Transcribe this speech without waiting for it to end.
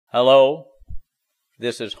Hello,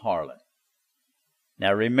 this is Harlan.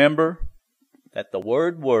 Now remember that the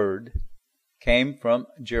word word came from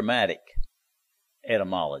Germanic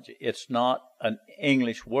etymology. It's not an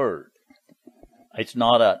English word. It's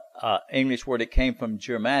not an English word. It came from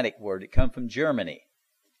Germanic word. It came from Germany.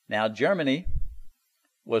 Now Germany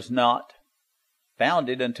was not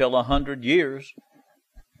founded until 100 years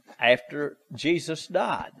after Jesus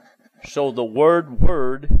died. So the word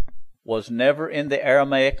word was never in the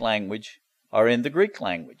Aramaic language or in the Greek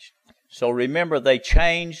language. So remember, they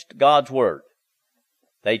changed God's word.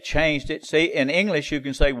 They changed it. See, in English you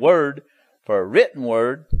can say word for a written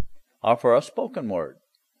word or for a spoken word.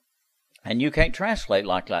 And you can't translate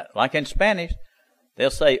like that. Like in Spanish, they'll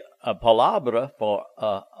say a palabra for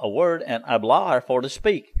a word and hablar for to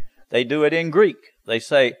speak. They do it in Greek. They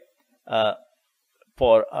say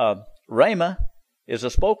for rhema is a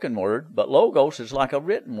spoken word, but logos is like a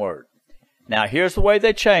written word. Now, here's the way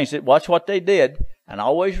they changed it. Watch what they did. And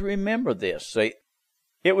always remember this. See,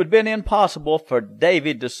 it would have been impossible for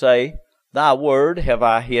David to say, "Thy word have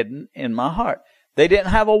I hidden in my heart." They didn't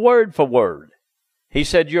have a word for word. He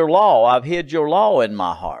said, "Your law, I've hid your law in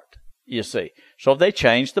my heart." You see. So they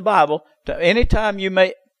changed the Bible. To anytime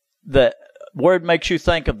the word makes you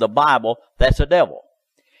think of the Bible, that's a devil.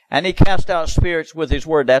 And he cast out spirits with his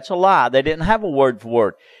word. That's a lie. They didn't have a word for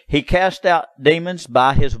word. He cast out demons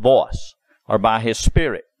by his voice or by his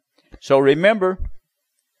spirit. So remember,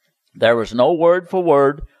 there was no word for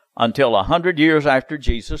word until 100 years after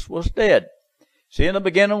Jesus was dead. See, in the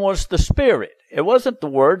beginning was the Spirit. It wasn't the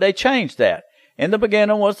Word. They changed that. In the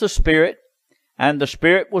beginning was the Spirit, and the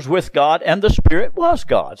Spirit was with God, and the Spirit was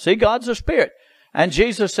God. See, God's a Spirit. And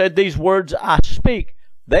Jesus said, "These words I speak,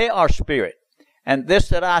 they are Spirit. And this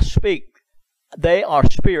that I speak, they are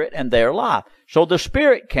Spirit, and they are life." So the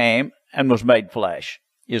Spirit came and was made flesh,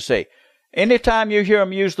 you see. Anytime you hear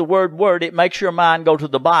them use the word word, it makes your mind go to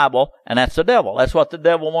the Bible, and that's the devil. That's what the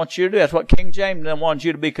devil wants you to do. That's what King James wants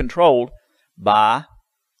you to be controlled by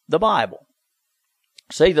the Bible.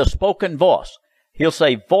 See, the spoken voice. He'll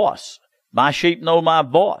say, "Voice. My sheep know my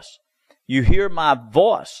voice. You hear my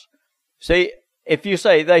voice." See, if you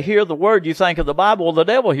say they hear the word, you think of the Bible. Well, the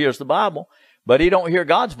devil hears the Bible, but he don't hear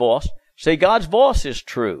God's voice. See, God's voice is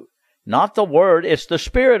true. Not the word. It's the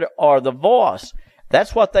Spirit or the voice.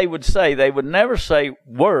 That's what they would say. They would never say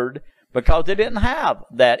word because they didn't have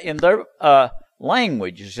that in their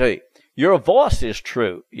language, you see. Your voice is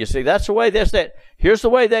true. You see, that's the way that. Here's the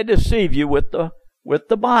way they deceive you with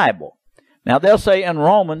the Bible. Now, they'll say in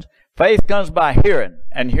Romans, faith comes by hearing,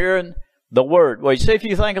 and hearing the word. Well, you see, if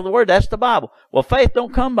you think of the word, that's the Bible. Well, faith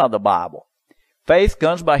don't come by the Bible. Faith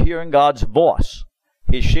comes by hearing God's voice.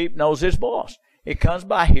 His sheep knows his voice. It comes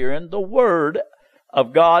by hearing the word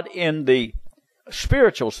of God in the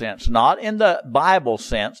spiritual sense, not in the Bible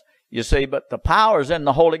sense, you see, but the power is in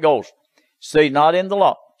the Holy Ghost. See, not in the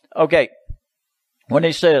law. Okay, when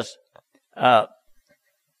he says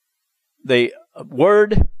the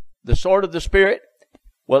word, the sword of the Spirit,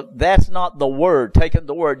 well, that's not the word, taking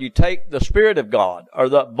the word. You take the Spirit of God or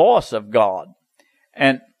the voice of God,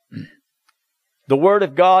 and the word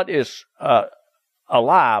of God is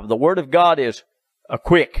alive. The word of God is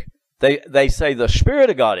quick. They say the Spirit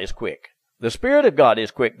of God is quick. The Spirit of God is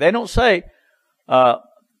quick. They don't say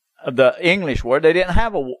the English word. They didn't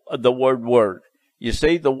have the word word. You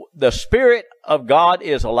see, the Spirit of God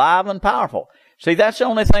is alive and powerful. See, that's the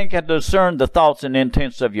only thing that can discern the thoughts and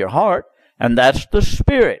intents of your heart, and that's the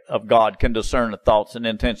Spirit of God can discern the thoughts and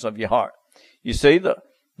intents of your heart. You see,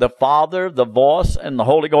 the Father, the voice, and the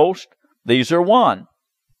Holy Ghost, these are one.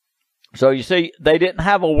 So you see, they didn't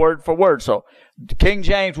have a word for word. So King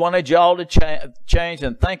James wanted y'all to change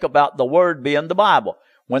and think about the word being the Bible.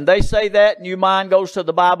 When they say that and your mind goes to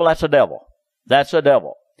the Bible, that's a devil. That's a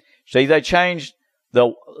devil. See, they changed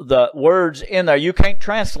the words in there. You can't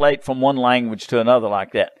translate from one language to another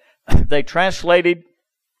like that. They translated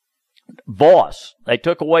voice. They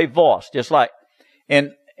took away voice. Just like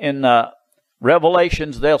in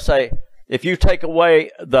Revelations, they'll say, if you take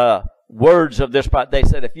away the words of this, they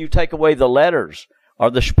said, if you take away the letters or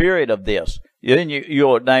the spirit of this, then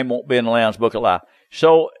your name won't be in the Lamb's Book of Life.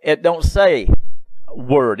 So it don't say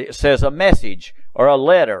word. It says a message or a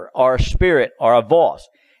letter or a spirit or a voice.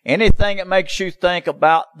 Anything that makes you think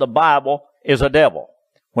about the Bible is a devil.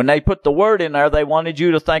 When they put the word in there, they wanted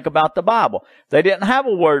you to think about the Bible. They didn't have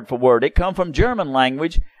a word for word. It come from German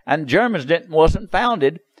language, and Germans wasn't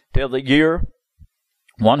founded till the year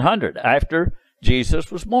 100 after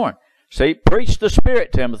Jesus was born. See, preach the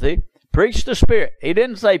Spirit, Timothy. Preach the Spirit. He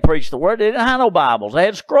didn't say preach the Word. They didn't have no Bibles. They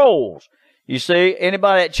had scrolls. You see,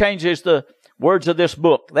 anybody that changes the words of this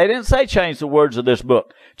book. They didn't say change the words of this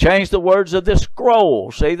book. Change the words of this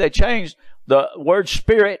scroll. See, they changed the word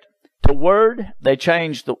spirit to word. They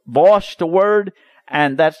changed the voice to word.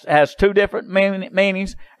 And that has two different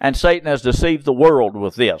meanings. And Satan has deceived the world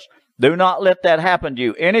with this. Do not let that happen to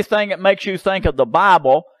you. Anything that makes you think of the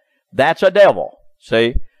Bible, that's a devil.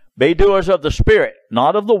 See, be doers of the Spirit,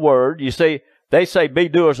 not of the Word. You see, they say be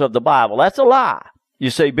doers of the Bible. That's a lie. You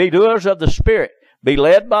see, be doers of the Spirit. Be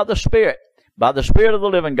led by the Spirit of the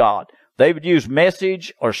living God. They would use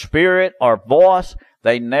message or spirit or voice.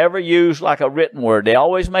 They never use like a written word. They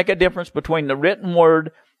always make a difference between the written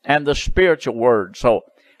word and the spiritual word. So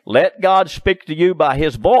let God speak to you by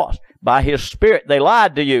His voice, by His Spirit. They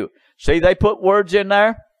lied to you. See, they put words in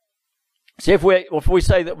there. See, if we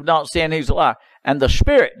say that we're not saying He's a liar. And the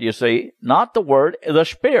Spirit, you see, not the Word, the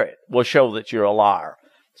Spirit will show that you're a liar.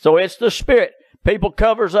 So it's the Spirit. People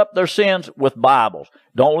covers up their sins with Bibles.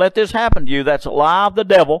 Don't let this happen to you. That's a lie of the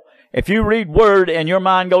devil. If you read Word and your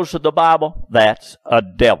mind goes to the Bible, that's a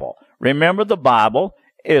devil. Remember, the Bible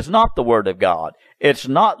is not the Word of God. It's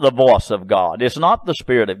not the voice of God. It's not the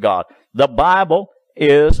Spirit of God. The Bible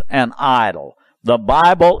is an idol. The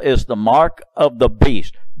Bible is the mark of the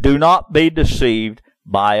beast. Do not be deceived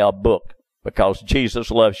by a book, because Jesus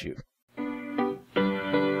loves you.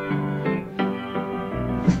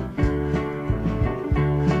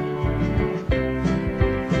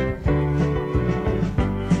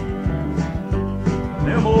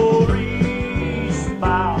 Memories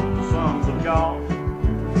about the sons of God.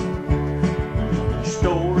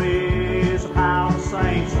 Stories of how the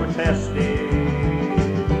saints were tested.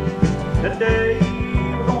 Today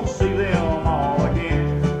we're going to see them all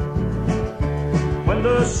again. When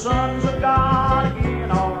the sons of God